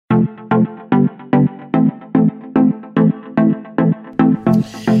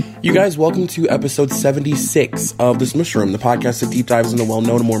You guys, welcome to episode 76 of The Smush Room, the podcast that deep dives into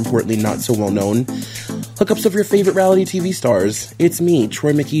well-known and, more importantly, not so well-known hookups of your favorite reality TV stars. It's me,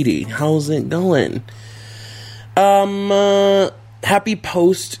 Troy McEady. How's it going? Happy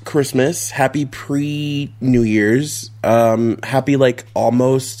post-Christmas. Happy pre-New Year's. Happy,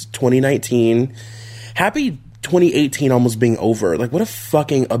 almost 2019. Happy 2018 almost being over. What a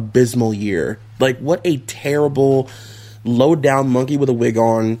fucking abysmal year. What a terrible, low-down monkey with a wig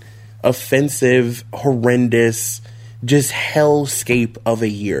on, offensive, horrendous, just hellscape of a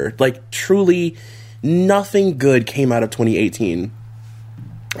year. Truly, nothing good came out of 2018.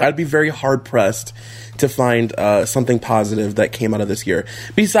 I'd be very hard-pressed to find something positive that came out of this year,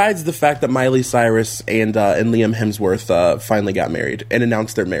 besides the fact that Miley Cyrus and Liam Hemsworth finally got married and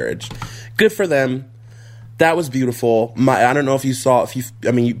announced their marriage. Good for them. That was beautiful. I don't know if you saw,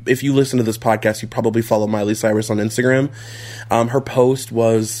 if you listen to this podcast, you probably follow Miley Cyrus on Instagram. Her post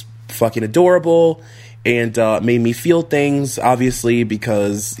was fucking adorable and made me feel things, obviously,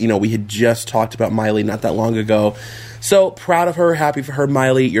 because, we had just talked about Miley not that long ago. So proud of her, happy for her,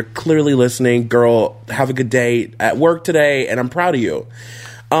 Miley. You're clearly listening. Girl, have a good day at work today, and I'm proud of you.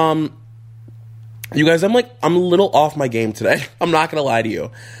 You guys, I'm a little off my game today. I'm not going to lie to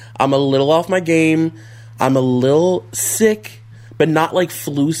you. I'm a little off my game. I'm a little sick, but not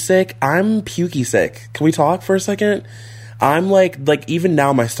flu sick. I'm pukey sick. Can we talk for a second? I'm even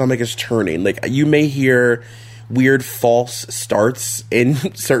now my stomach is churning. You may hear weird false starts in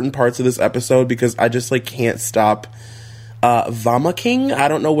certain parts of this episode because I just can't stop vomiting. I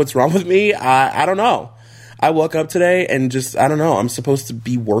don't know what's wrong with me. I don't know. I woke up today and I don't know. I'm supposed to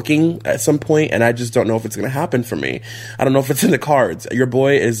be working at some point and I just don't know if it's going to happen for me. I don't know if it's in the cards. Your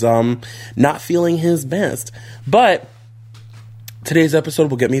boy is not feeling his best. But today's episode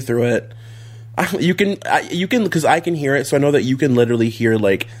will get me through it. You can because I can hear it, so I know that you can literally hear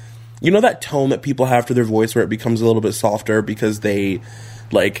that tone that people have to their voice where it becomes a little bit softer because they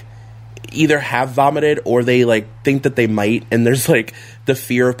either have vomited or they think that they might, and there's the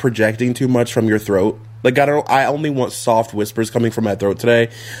fear of projecting too much from your throat. I only want soft whispers coming from my throat today.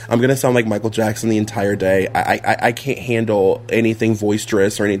 I'm gonna sound like Michael Jackson the entire day. I can't handle anything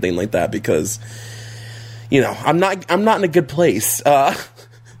boisterous or anything like that because I'm not in a good place.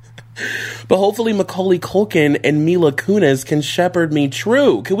 But hopefully Macaulay Culkin and Mila Kunis can shepherd me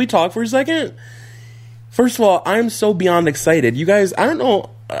true. Can we talk for a second? First of all, I'm so beyond excited. You guys, I don't know.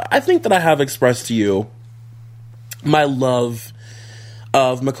 I think that I have expressed to you my love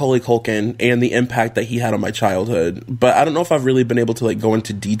of Macaulay Culkin and the impact that he had on my childhood. But I don't know if I've really been able to go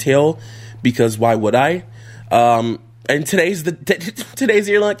into detail because why would I? And today's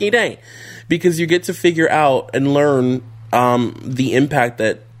your lucky day because you get to figure out and learn the impact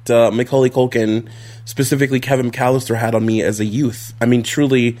that Macaulay Culkin, specifically Kevin McAllister, had on me as a youth. I mean,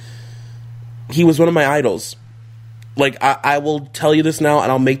 truly, he was one of my idols. I will tell you this now,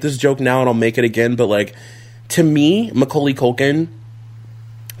 and I'll make this joke now, and I'll make it again, but, to me, Macaulay Culkin,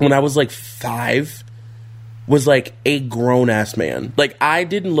 when I was, 5, was, a grown-ass man. I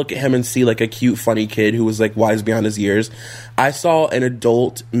didn't look at him and see, a cute, funny kid who was, wise beyond his years. I saw an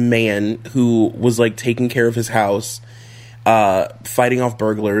adult man who was, taking care of his house, fighting off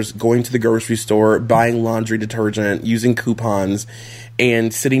burglars, going to the grocery store, buying laundry detergent, using coupons,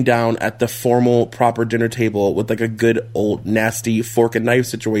 and sitting down at the formal, proper dinner table with a good old nasty fork and knife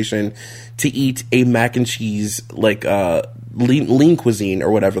situation to eat a mac and cheese, lean cuisine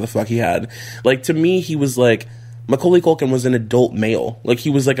or whatever the fuck he had. To me, he was Macaulay Culkin was an adult male. He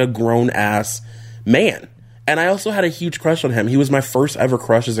was a grown ass man. And I also had a huge crush on him. He was my first ever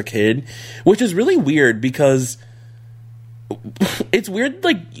crush as a kid, which is really weird because it's weird,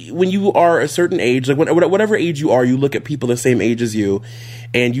 when you are a certain age, whatever age you are, you look at people the same age as you,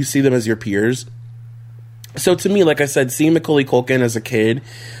 and you see them as your peers. So to me, like I said, seeing Macaulay Culkin as a kid,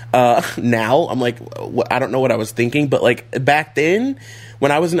 now, I'm I don't know what I was thinking, but, back then,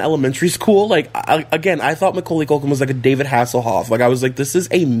 when I was in elementary school, I thought Macaulay Culkin was, a David Hasselhoff. I was this is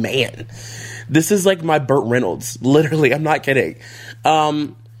a man. This is, my Burt Reynolds. Literally, I'm not kidding.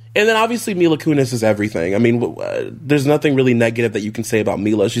 And then obviously Mila Kunis is everything. I mean, there's nothing really negative that you can say about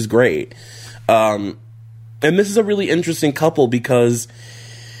Mila. She's great. And this is a really interesting couple because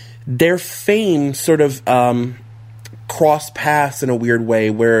their fame sort of crossed paths in a weird way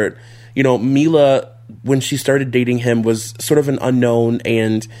where, Mila, when she started dating him, was sort of an unknown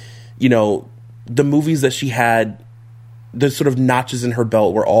and, the movies that she had, the sort of notches in her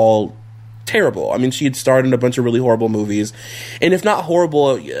belt were all terrible. I mean, she had starred in a bunch of really horrible movies, and if not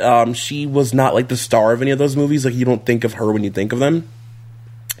horrible, she was not the star of any of those movies. You don't think of her when you think of them.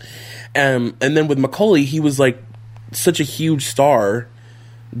 And then with Macaulay, he was such a huge star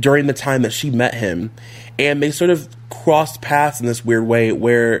during the time that she met him, and they sort of crossed paths in this weird way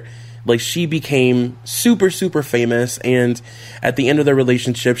where, like, she became super, super famous, and at the end of their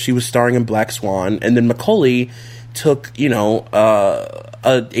relationship, she was starring in Black Swan, and then Macaulay took, you know,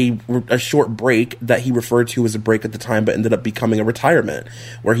 a short break that he referred to as a break at the time, but ended up becoming a retirement,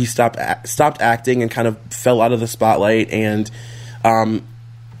 where he stopped acting and kind of fell out of the spotlight, and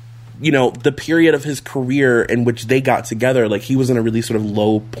you know, the period of his career in which they got together, like, he was in a really sort of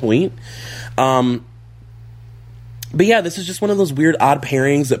low point. But yeah, this is just one of those weird odd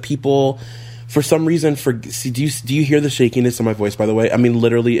pairings that people, for some reason, do you hear the shakiness in my voice, by the way? I mean,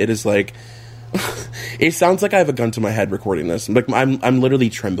 literally, it is like, it sounds like I have a gun to my head recording this. Like, I'm literally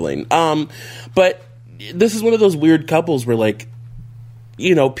trembling. But this is one of those weird couples where, like,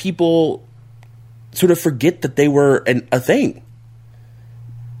 you know, people sort of forget that they were a thing.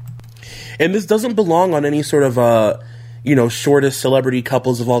 And this doesn't belong on any sort of, you know, shortest celebrity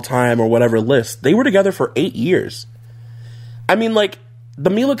couples of all time or whatever list. They were together for 8 years. I mean, like, the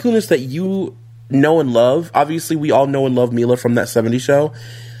Mila Kunis that you know and love, obviously we all know and love Mila from that 70s show,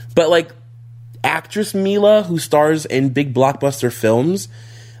 but, like, actress Mila, who stars in big blockbuster films,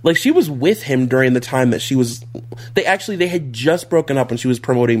 like, she was with him during the time that she was, they had just broken up when she was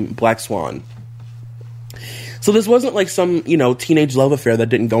promoting Black Swan. So this wasn't like some, you know, teenage love affair that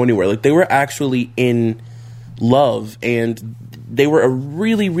didn't go anywhere. Like, they were actually in love, and they were a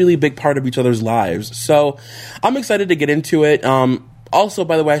really, really big part of each other's lives. So I'm excited to get into it. Also,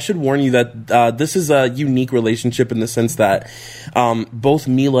 by the way, I should warn you that this is a unique relationship in the sense that both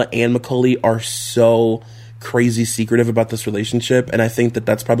Mila and Macaulay are so crazy secretive about this relationship, and I think that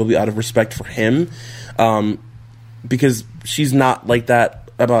that's probably out of respect for him, because she's not like that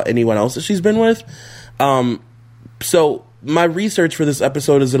about anyone else that she's been with. So my research for this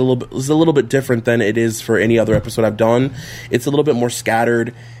episode is a little bit different than it is for any other episode I've done. It's a little bit more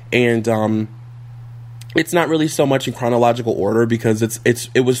scattered, and it's not really so much in chronological order, because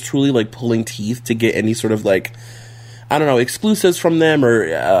it was truly like pulling teeth to get any sort of, like, I don't know, exclusives from them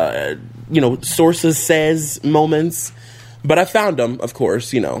or you know, sources says moments. But I found them, of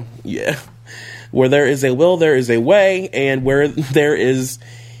course, you know, yeah. Where there is a will, there is a way, and where there is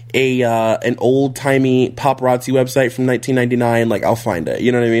an old-timey paparazzi website from 1999, like, I'll find it,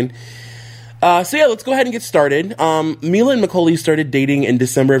 you know what I mean? So yeah, let's go ahead and get started. Mila and Macaulay started dating in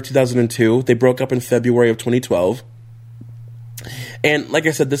December of 2002. They broke up in February of 2012. And like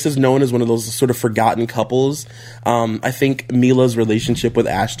I said, this is known as one of those sort of forgotten couples. I think Mila's relationship with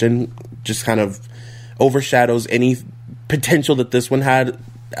Ashton just kind of overshadows any potential that this one had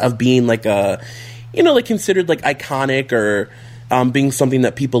of being like a, you know, like considered like iconic or being something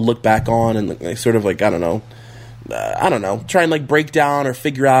that people look back on and like, sort of like, I don't know, try and like break down or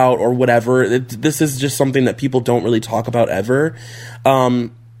figure out or whatever. This is just something that people don't really talk about ever.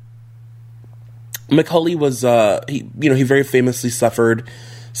 Macaulay was, he very famously suffered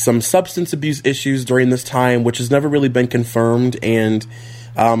some substance abuse issues during this time, which has never really been confirmed, and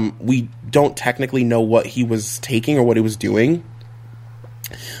we don't technically know what he was taking or what he was doing.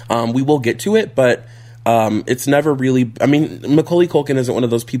 We will get to it, but it's never really, I mean, Macaulay Culkin isn't one of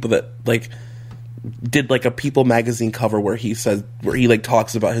those people that like did like a People magazine cover where he like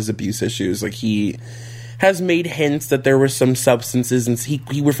talks about his abuse issues. Like, he has made hints that there were some substances, and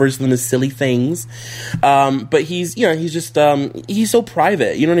he refers to them as silly things. But he's just, he's so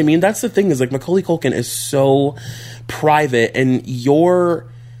private. You know what I mean? That's the thing, is like Macaulay Culkin is so private, and your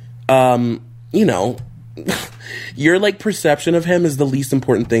like perception of him is the least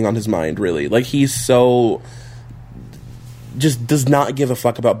important thing on his mind, really. Like, he's so just does not give a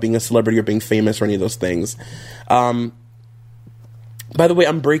fuck about being a celebrity or being famous or any of those things. By the way,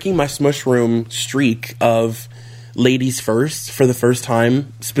 I'm breaking my Smush Room streak of ladies first for the first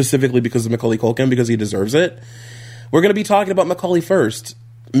time, specifically because of Macaulay Culkin, because he deserves it. We're going to be talking about Macaulay first.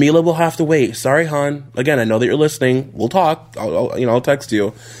 Mila will have to wait. Sorry, hon. Again, I know that you're listening. We'll talk. I'll text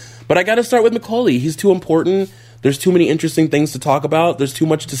you. But I got to start with Macaulay. He's too important. There's too many interesting things to talk about. There's too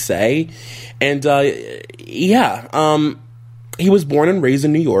much to say. And, he was born and raised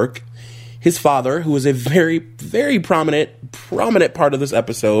in New York. His father, who was a very, very prominent part of this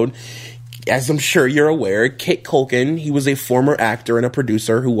episode, as I'm sure you're aware, Kit Culkin. He was a former actor and a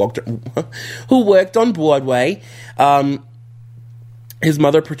producer who worked on Broadway. His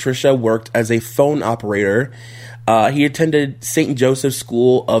mother, Patricia, worked as a phone operator. He attended St. Joseph's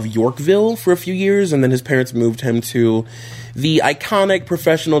School of Yorkville for a few years, and then his parents moved him to the iconic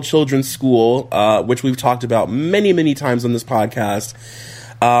professional children's school, which we've talked about many, many times on this podcast.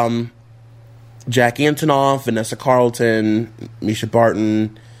 Jack Antonoff, Vanessa Carlton, Misha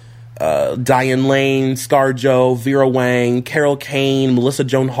Barton, Diane Lane, ScarJo, Vera Wang, Carol Kane, Melissa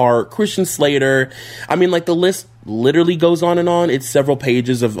Joan Hart, Christian Slater. I mean, like, the list literally goes on and on. It's several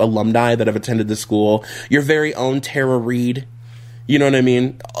pages of alumni that have attended the school. Your very own Tara Reid. You know what I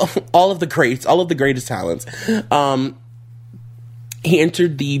mean? All of the greats, all of the greatest talents. He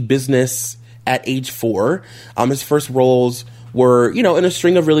entered the business at age 4. His first roles were, you know, in a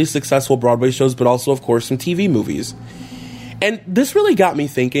string of really successful Broadway shows, but also, of course, some TV movies. And this really got me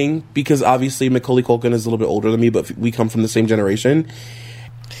thinking, because obviously Macaulay Culkin is a little bit older than me, but we come from the same generation.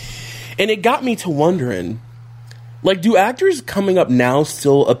 And it got me to wondering, like, do actors coming up now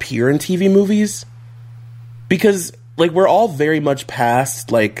still appear in TV movies? Because, like, we're all very much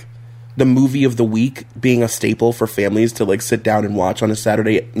past, like, the movie of the week being a staple for families to, like, sit down and watch on a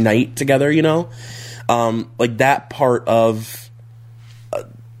Saturday night together, you know? Like, that part of,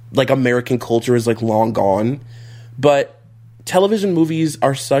 like, American culture is, like, long gone. But television movies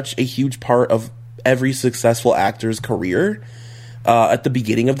are such a huge part of every successful actor's career. At the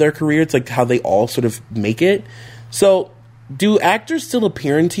beginning of their career, it's like how they all sort of make it. So, do actors still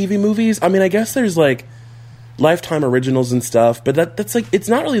appear in TV movies? I mean, I guess there's, like, Lifetime originals and stuff, but that's like, it's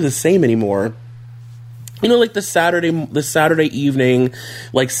not really the same anymore. You know, like the Saturday evening,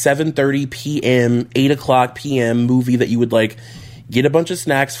 like 7:30 p.m., 8 o'clock p.m. movie that you would, like, get a bunch of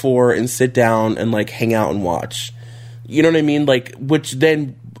snacks for and sit down and, like, hang out and watch. You know what I mean? Like, which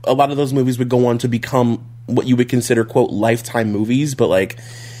then a lot of those movies would go on to become what you would consider, quote, Lifetime movies, but, like,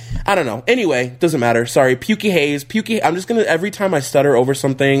 I don't know. Anyway, doesn't matter. Sorry, Pukey Hayes. I'm just gonna, every time I stutter over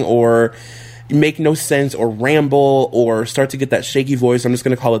something or make no sense or ramble or start to get that shaky voice, I'm just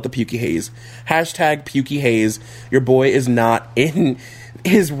gonna call it the Pukey Hayes. Hashtag Pukey Hayes. Your boy is not in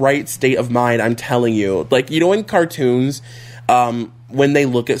his right state of mind, I'm telling you. Like, you know, in cartoons, when they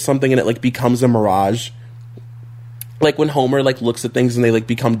look at something and it, like, becomes a mirage, like when Homer, like, looks at things and they, like,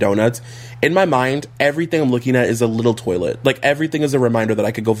 become donuts. In my mind, everything I'm looking at is a little toilet. Like, everything is a reminder that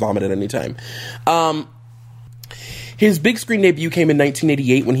I could go vomit at any time. His big screen debut came in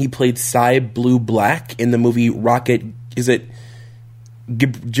 1988 when he played Cy Blue Black in the movie Rocket. Is it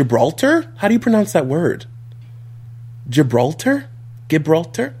Gibraltar? How do you pronounce that word? Gibraltar?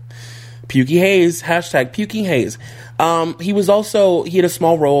 Pukey Hayes. Hashtag Pukey Hayes. He had a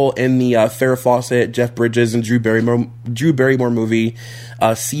small role in the Farrah Fawcett, Jeff Bridges, and Drew Barrymore movie,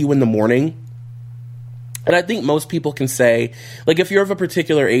 See You in the Morning. And I think most people can say, like, if you're of a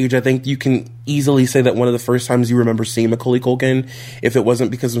particular age, I think you can easily say that one of the first times you remember seeing Macaulay Culkin, if it wasn't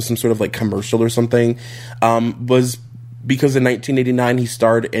because of some sort of, like, commercial or something, was because in 1989 he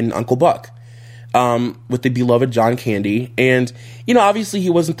starred in Uncle Buck. With the beloved John Candy. And, you know, obviously he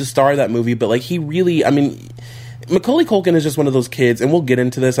wasn't the star of that movie, but, like, he really, I mean, Macaulay Culkin is just one of those kids, and we'll get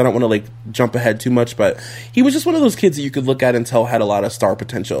into this, I don't want to, like, jump ahead too much, but he was just one of those kids that you could look at and tell had a lot of star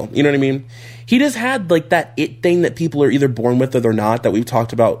potential. You know what I mean? He just had, like, that it thing that people are either born with or they're not, that we've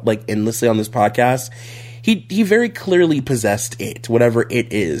talked about, like, endlessly on this podcast. He very clearly possessed it, whatever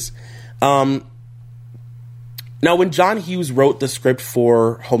it is. Now, when John Hughes wrote the script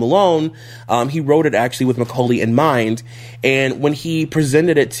for Home Alone, he wrote it actually with Macaulay in mind. And when he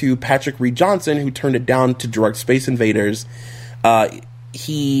presented it to Patrick Reed Johnson, who turned it down to direct Space Invaders,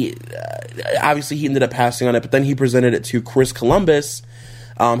 he ended up passing on it. But then he presented it to Chris Columbus,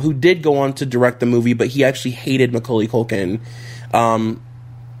 who did go on to direct the movie, but he actually hated Macaulay Culkin.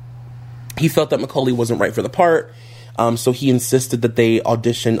 He felt that Macaulay wasn't right for the part, so he insisted that they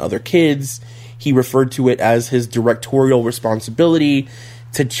audition other kids. He referred to it as his directorial responsibility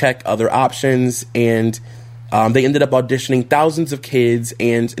to check other options, and they ended up auditioning thousands of kids,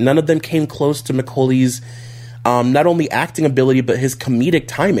 and none of them came close to Macaulay's not only acting ability, but his comedic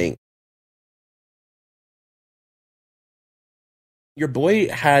timing. Your boy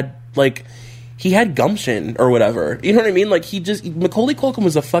had, like, he had gumption or whatever. You know what I mean? Like, Macaulay Culkin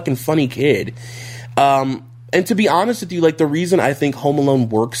was a fucking funny kid. And to be honest with you, like, the reason I think Home Alone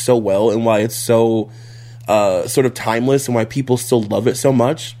works so well and why it's so sort of timeless and why people still love it so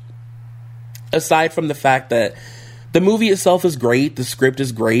much, aside from the fact that the movie itself is great, the script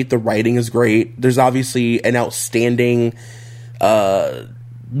is great, the writing is great, there's obviously an outstanding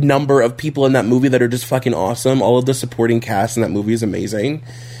number of people in that movie that are just fucking awesome. All of the supporting cast in that movie is amazing.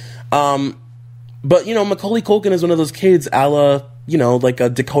 But, you know, Macaulay Culkin is one of those kids a la, you know, like a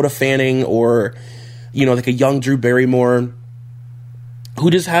Dakota Fanning or, you know, like a young Drew Barrymore,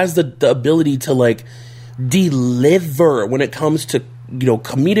 who just has the ability to, like, deliver when it comes to, you know,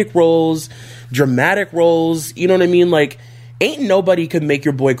 comedic roles, dramatic roles. You know what I mean? Like, ain't nobody could make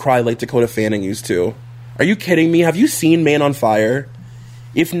your boy cry like Dakota Fanning used to. Are you kidding me? Have you seen Man on Fire?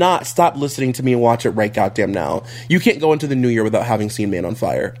 If not, stop listening to me and watch it right goddamn now. You can't go into the new year without having seen Man on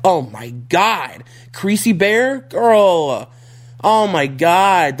Fire. Oh my god. Creasy Bear? Girl. Oh my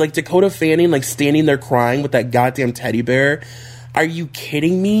god. Like Dakota Fanning, like standing there crying with that goddamn teddy bear. Are you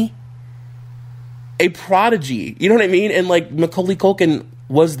kidding me? A prodigy. You know what I mean? And like Macaulay Culkin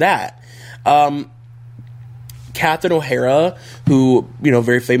was that. Catherine O'Hara, who, you know,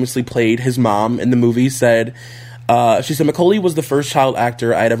 very famously played his mom in the movie, said, she said, Macaulay was the first child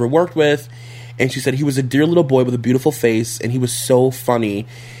actor I had ever worked with. And she said, he was a dear little boy with a beautiful face, and he was so funny.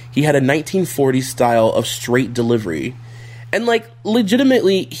 He had a 1940s style of straight delivery. And, like,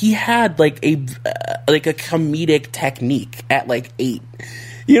 legitimately, he had, like, a comedic technique at, like, 8.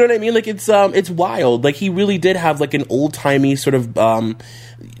 You know what I mean? Like, it's wild. Like, he really did have, like, an old-timey sort of,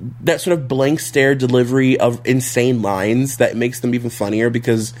 that sort of blank stare delivery of insane lines that makes them even funnier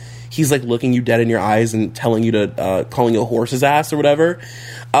because he's, like, looking you dead in your eyes and telling you to, calling you a horse's ass or whatever.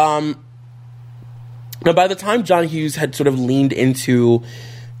 Now, by the time John Hughes had sort of leaned into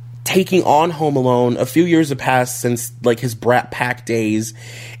taking on Home Alone, a few years had passed since, like, his Brat Pack days,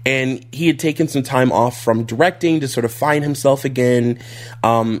 and he had taken some time off from directing to sort of find himself again.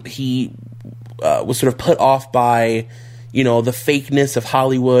 He was sort of put off by, you know, the fakeness of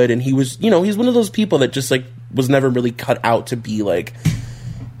Hollywood, and he was, you know, he's one of those people that just, like, was never really cut out to be, like,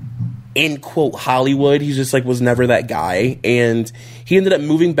 in quote Hollywood. He just, like, was never that guy, and he ended up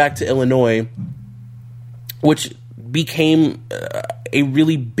moving back to Illinois, which became a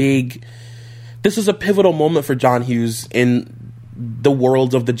really big, this was a pivotal moment for John Hughes in the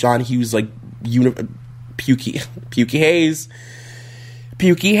world of the John Hughes, like, Pukey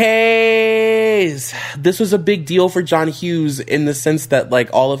Hayes. This was a big deal for John Hughes in the sense that, like,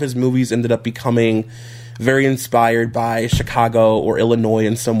 all of his movies ended up becoming very inspired by Chicago or Illinois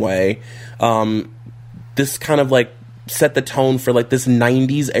in some way. This kind of, like, set the tone for, like, this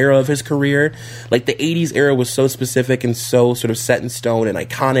 90s era of his career. Like, the 80s era was so specific and so sort of set in stone and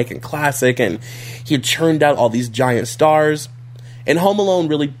iconic and classic, and he had churned out all these giant stars. And Home Alone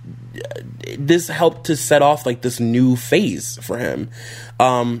really, this helped to set off, like, this new phase for him.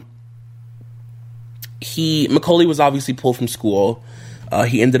 Macaulay was obviously pulled from school.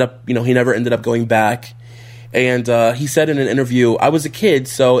 He ended up, you know, he never ended up going back. And he said in an interview, I was a kid,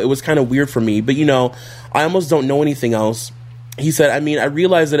 so it was kind of weird for me. But, you know, I almost don't know anything else. He said, I mean, I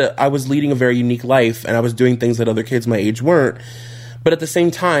realized that I was leading a very unique life, and I was doing things that other kids my age weren't. But at the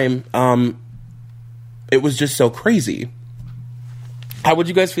same time, it was just so crazy. How would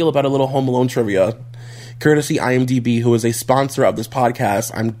you guys feel about a little Home Alone trivia? Courtesy IMDb, who is a sponsor of this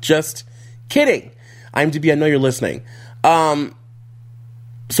podcast. I'm just kidding. IMDb, I know you're listening. So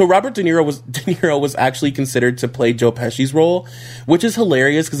Robert De Niro was actually considered to play Joe Pesci's role, which is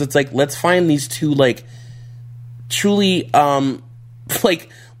hilarious because it's like, let's find these two, like, truly, like,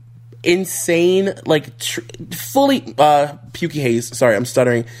 insane, like, fully, Pukey Hayes, sorry, I'm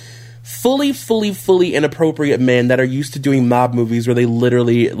stuttering, fully inappropriate men that are used to doing mob movies where they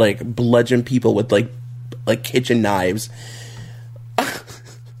literally, like, bludgeon people with, like kitchen knives.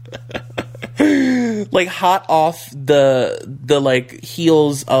 Like, hot off the like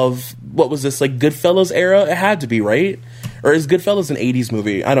heels of, what was this, like, Goodfellas era? It had to be, right? Or is Goodfellas an 80s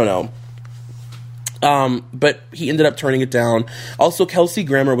movie? I don't know. But he ended up turning it down. Also, Kelsey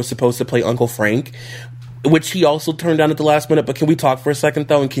Grammer was supposed to play Uncle Frank, which he also turned down at the last minute. But can we talk for a second,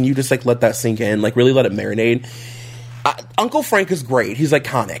 though? And can you just, like, let that sink in? Like, really let it marinate? Uncle Frank is great. He's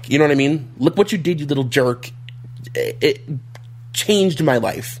iconic. You know what I mean? Look what you did, you little jerk. It changed my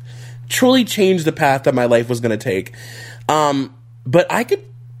life. Truly changed the path that my life was going to take. But I could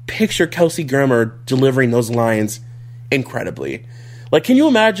picture Kelsey Grammer delivering those lines incredibly. Like, can you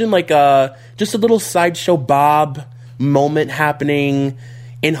imagine, like, just a little Sideshow Bob moment happening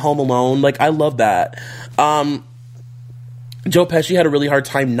in Home Alone? Like, I love that. Joe Pesci had a really hard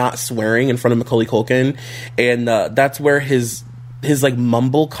time not swearing in front of Macaulay Culkin, and that's where his like,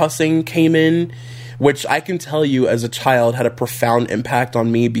 mumble cussing came in, which I can tell you as a child had a profound impact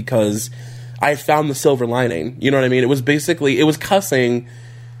on me because I found the silver lining. You know what I mean? It was basically, it was cussing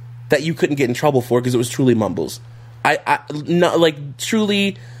that you couldn't get in trouble for because it was truly mumbles. Not, like,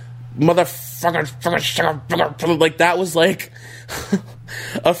 truly motherfucker, like, that was like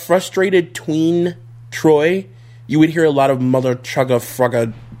a frustrated tween Troy. You would hear a lot of mother chugga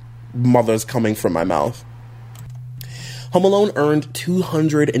frugga mothers coming from my mouth. Home Alone earned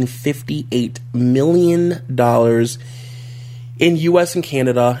 $258 million in U.S. and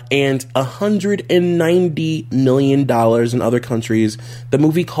Canada and $190 million in other countries. The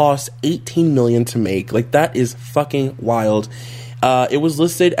movie cost $18 million to make. Like, that is fucking wild. It was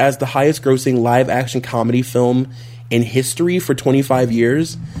listed as the highest grossing live action comedy film in history for 25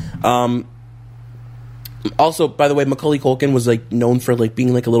 years. Also, by the way, Macaulay Culkin was like known for like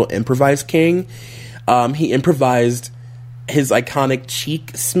being like a little improvised king. He improvised his iconic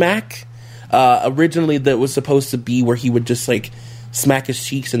cheek smack. Originally, that was supposed to be where he would just like smack his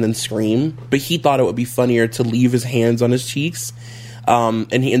cheeks and then scream, but he thought it would be funnier to leave his hands on his cheeks.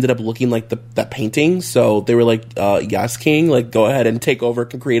 And he ended up looking like that painting. So they were like, yes, king, like go ahead and take over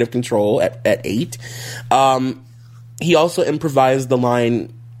creative control at 8. He also improvised the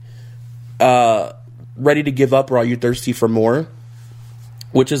line, ready to give up or are you thirsty for more?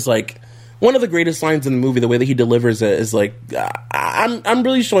 Which is like one of the greatest lines in the movie. The way that he delivers it is like, I'm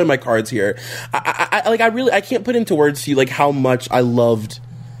really showing my cards here. I can't put into words to you like how much I loved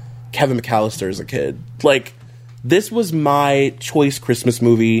Kevin McAllister as a kid. Like, this was my choice Christmas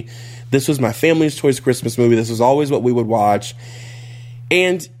movie. This was my family's choice Christmas movie. This was always what we would watch.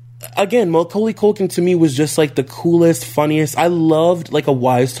 And again, Macaulay Culkin to me was just like the coolest, funniest. I loved like a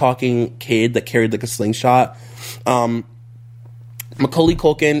wise talking kid that carried like a slingshot. Macaulay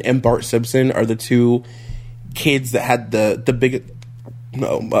Culkin and Bart Simpson are the two kids that had the biggest...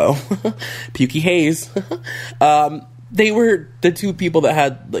 Pukey Hayes. They were the two people that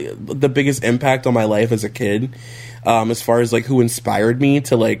had like, the biggest impact on my life as a kid, as far as like who inspired me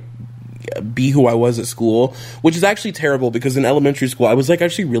to like be who I was at school, which is actually terrible because in elementary school I was like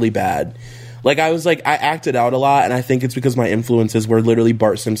actually really bad. Like I acted out a lot, and I think it's because my influences were literally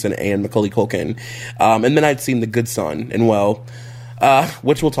Bart Simpson and Macaulay Culkin. And then I'd seen The Good Son and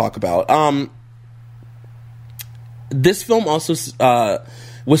which we'll talk about. This film also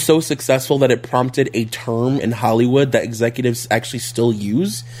was so successful that it prompted a term in Hollywood that executives actually still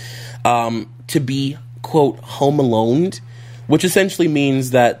use, to be, quote, home aloned, which essentially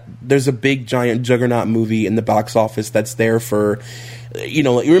means that there's a big, giant juggernaut movie in the box office that's there for,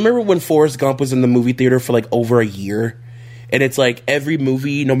 you remember when Forrest Gump was in the movie theater for like over a year? And it's like every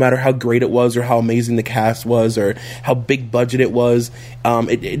movie, no matter how great it was or how amazing the cast was or how big budget it was,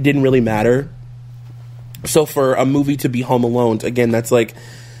 it didn't really matter. So for a movie to be home alone, again, that's like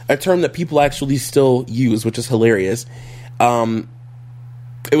a term that people actually still use, which is hilarious.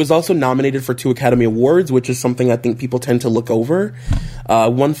 It was also nominated for 2 Academy Awards, which is something I think people tend to look over.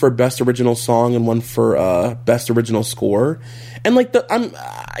 One for Best Original Song and one for Best Original Score. And like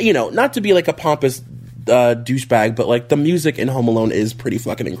not to be like a pompous douchebag, but like the music in Home Alone is pretty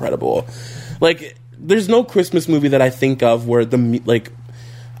fucking incredible. Like there's no Christmas movie that I think of where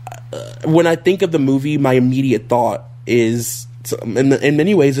when I think of the movie, my immediate thought is, in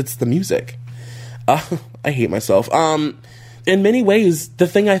many ways, it's the music. I hate myself. In many ways, the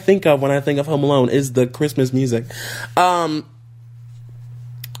thing I think of when I think of Home Alone is the Christmas music. So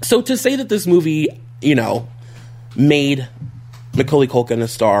to say that this movie, made Macaulay Culkin a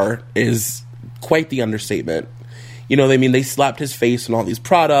star is quite the understatement. They slapped his face on all these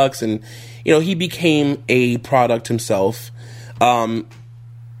products, and, he became a product himself. And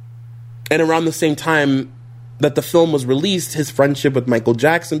around the same time that the film was released, his friendship with Michael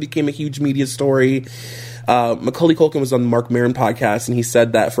Jackson became a huge media story. Macaulay Culkin was on the Mark Maron podcast, and he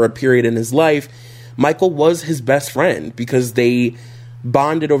said that for a period in his life, Michael was his best friend because they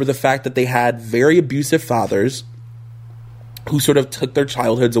bonded over the fact that they had very abusive fathers who sort of took their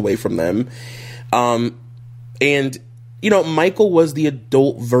childhoods away from them. And, Michael was the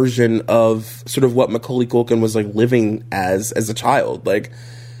adult version of sort of what Macaulay Culkin was like living as a child. Like,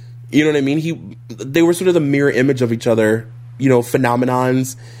 you know what I mean? They were sort of the mirror image of each other,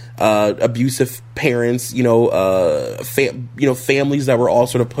 phenomenons, abusive parents, families that were all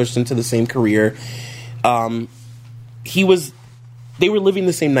sort of pushed into the same career. They were living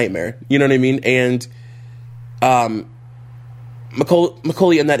the same nightmare, you know what I mean? And,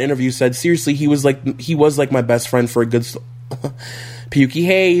 Macaulay in that interview said, seriously, he was like my best friend for a good, Pukey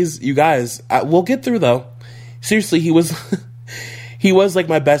Hayes, you guys, we'll get through though. Seriously, he was, he was like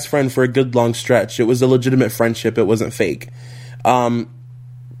my best friend for a good long stretch. It was a legitimate friendship. It wasn't fake. And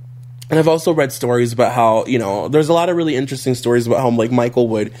I've also read stories about how, there's a lot of really interesting stories about how like Michael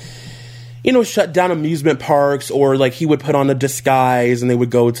would, shut down amusement parks, or like he would put on a disguise and they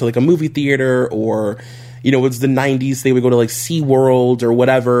would go to like a movie theater, or, it's the 90s, they would go to like SeaWorld or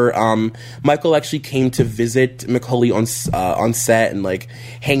whatever. Michael actually came to visit Macaulay on set and like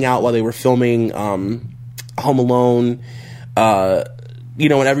hang out while they were filming Home Alone. And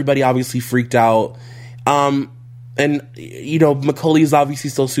everybody obviously freaked out. And, Macaulay is obviously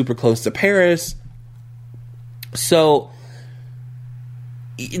still super close to Paris. So,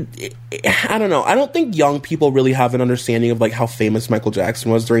 I don't know. I don't think young people really have an understanding of like how famous Michael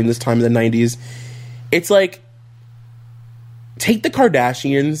Jackson was during this time in the 90s. It's like, take the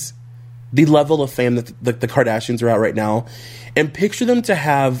Kardashians the level of fame that the Kardashians are at right now, and picture them to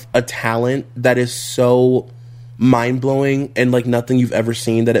have a talent that is so mind-blowing and like nothing you've ever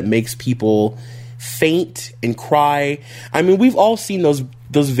seen, that it makes people faint and cry. I mean, we've all seen those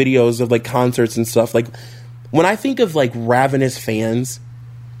videos of like concerts and stuff. Like, when I think of like ravenous fans,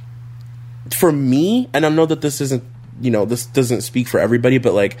 for me, and I know that this isn't, this doesn't speak for everybody,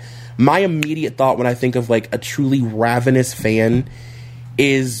 but like my immediate thought when I think of like a truly ravenous fan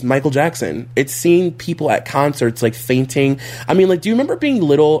is Michael Jackson. It's seeing people at concerts like fainting. I mean, like, do you remember being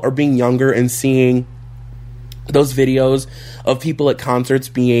little or being younger and seeing those videos of people at concerts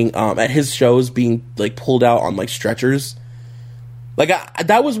being at his shows being like pulled out on like stretchers? Like,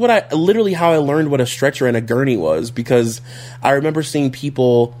 that was literally how I learned what a stretcher and a gurney was, because I remember seeing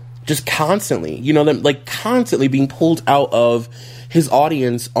people just constantly, them like constantly being pulled out of his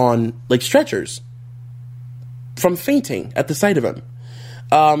audience on like stretchers from fainting at the sight of him.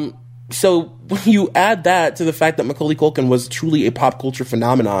 So when you add that to the fact that Macaulay Culkin was truly a pop culture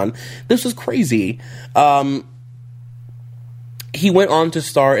phenomenon, this was crazy. He went on to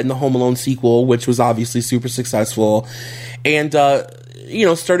star in the Home Alone sequel, which was obviously super successful, and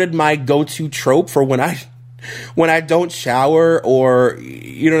started my go-to trope for when I don't shower, or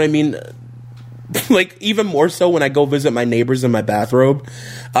you know what I mean, like even more so when I go visit my neighbors in my bathrobe.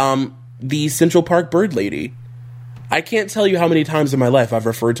 The Central Park Bird Lady. I can't tell you how many times in my life I've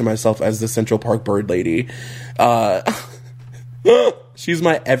referred to myself as the Central Park Bird Lady. She's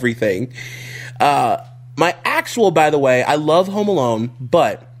my everything. My actual, by the way, I love Home Alone,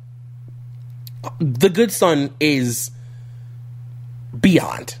 but The Good Son is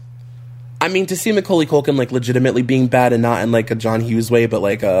beyond. I mean, to see Macaulay Culkin like legitimately being bad, and not in like a John Hughes way, but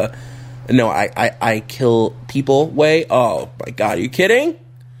like I kill people way. Oh my God, are you kidding?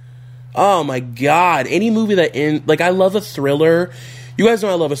 Oh my God, any movie that I love a thriller. You guys know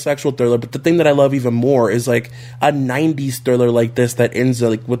I love a sexual thriller, but the thing that I love even more is like a 90s thriller like this that ends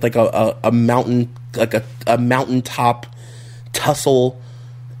like with like a mountain, like a mountaintop tussle,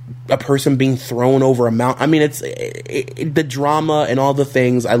 a person being thrown over a mountain. I mean, it's the drama and all the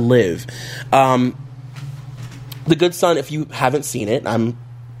things I live. The Good Son, if you haven't seen it, I'm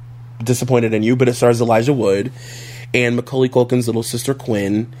disappointed in you, but it stars Elijah Wood and Macaulay Culkin's little sister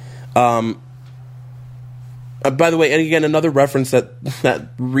Quinn. By the way, and again, another reference that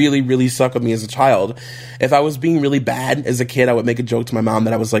really, really stuck with me as a child. If I was being really bad as a kid, I would make a joke to my mom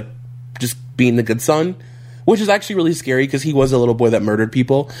that I was like just being the good son, which is actually really scary because he was a little boy that murdered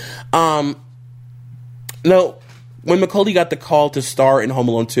people. No, when Macaulay got the call to star in Home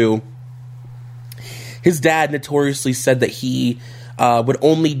Alone 2, his dad notoriously said that he would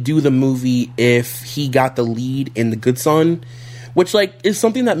only do the movie if he got the lead in The Good Son, which like is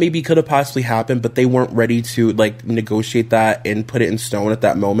something that maybe could have possibly happened, but they weren't ready to like negotiate that and put it in stone at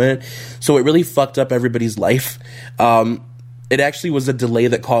that moment. So it really fucked up everybody's life. It actually was a delay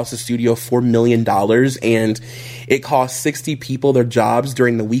that cost the studio $4 million, and it cost 60 people their jobs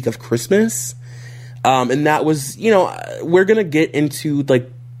during the week of Christmas. And that was, we're going to get into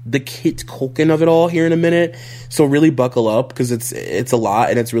like the Kit Culkin of it all here in a minute. So really buckle up, because it's a lot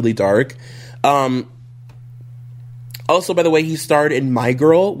and it's really dark. Also, by the way, he starred in My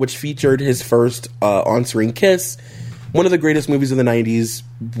Girl, which featured his first on-screen kiss. One of the greatest movies of the 90s,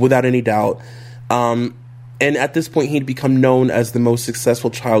 without any doubt. And at this point, he'd become known as the most successful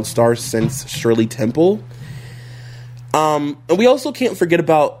child star since Shirley Temple. And we also can't forget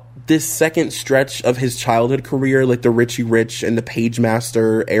about this second stretch of his childhood career, like the Richie Rich and the Page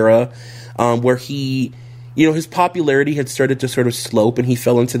Master era, where he, his popularity had started to sort of slope, and he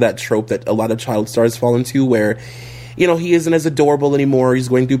fell into that trope that a lot of child stars fall into, where he isn't as adorable anymore. He's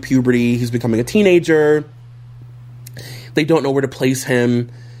going through puberty. He's becoming a teenager. They don't know where to place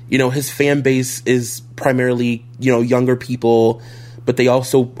him. His fan base is primarily, younger people, but they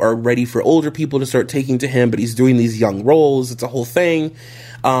also are ready for older people to start taking to him, but he's doing these young roles. It's a whole thing.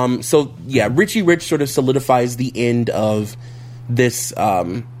 So, yeah, Richie Rich sort of solidifies the end of this,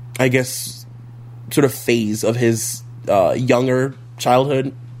 I guess, sort of phase of his younger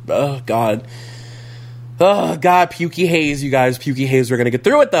childhood. Oh, God. Oh, God, pukey haze, you guys. Pukey haze. We're going to get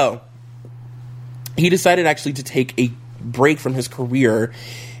through it, though. He decided actually to take a break from his career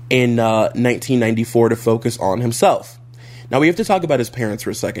in 1994 to focus on himself. Now, we have to talk about his parents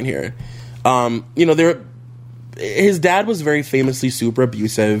for a second here. His dad was very famously super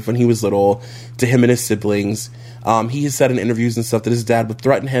abusive when he was little to him and his siblings. He has said in interviews and stuff that his dad would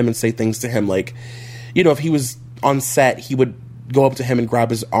threaten him and say things to him like, if he was on set, he would go up to him and grab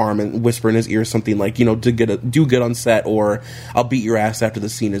his arm and whisper in his ear something like, do good on set, or I'll beat your ass after the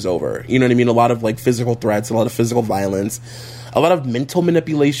scene is over. You know what I mean? A lot of like physical threats, a lot of physical violence, a lot of mental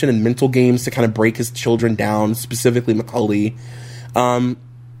manipulation and mental games to kind of break his children down, specifically Macaulay.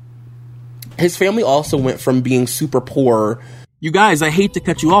 His family also went from being super poor. You guys, I hate to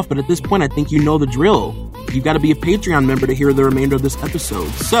cut you off, but at this point, I think you know the drill. You've got to be a Patreon member to hear the remainder of this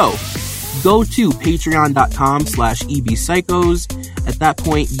episode. So, go to patreon.com/ebpsychos. At that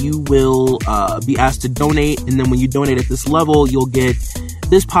point, you will be asked to donate, and then when you donate at this level, you'll get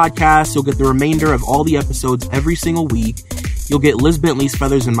this podcast, you'll get the remainder of all the episodes every single week. You'll get Liz Bentley's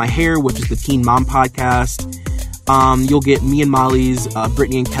Feathers in My Hair, which is the Teen Mom podcast. You'll get me and Molly's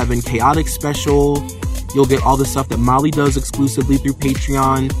Brittany and Kevin Chaotic special. You'll get all the stuff that Molly does exclusively through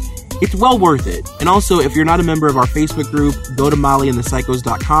Patreon. It's well worth it. And also, if you're not a member of our Facebook group, go to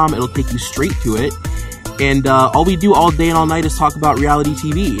mollyandthepsychos.com. It'll take you straight to it. And all we do all day and all night is talk about reality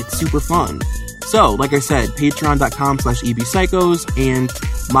TV. It's super fun. So, like I said, patreon.com/ebpsychos and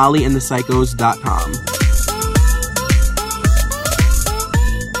mollyandthepsychos.com.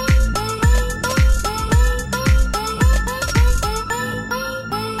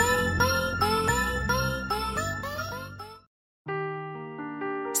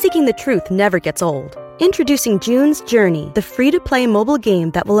 Seeking the truth never gets old. Introducing June's Journey, the free-to-play mobile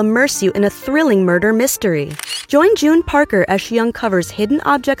game that will immerse you in a thrilling murder mystery. Join June Parker as she uncovers hidden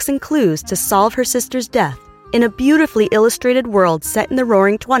objects and clues to solve her sister's death in a beautifully illustrated world set in the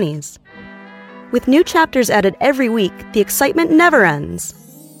Roaring '20s. With new chapters added every week, the excitement never ends.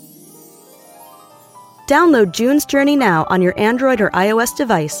 Download June's Journey now on your Android or iOS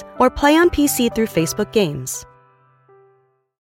device, or play on PC through Facebook Games.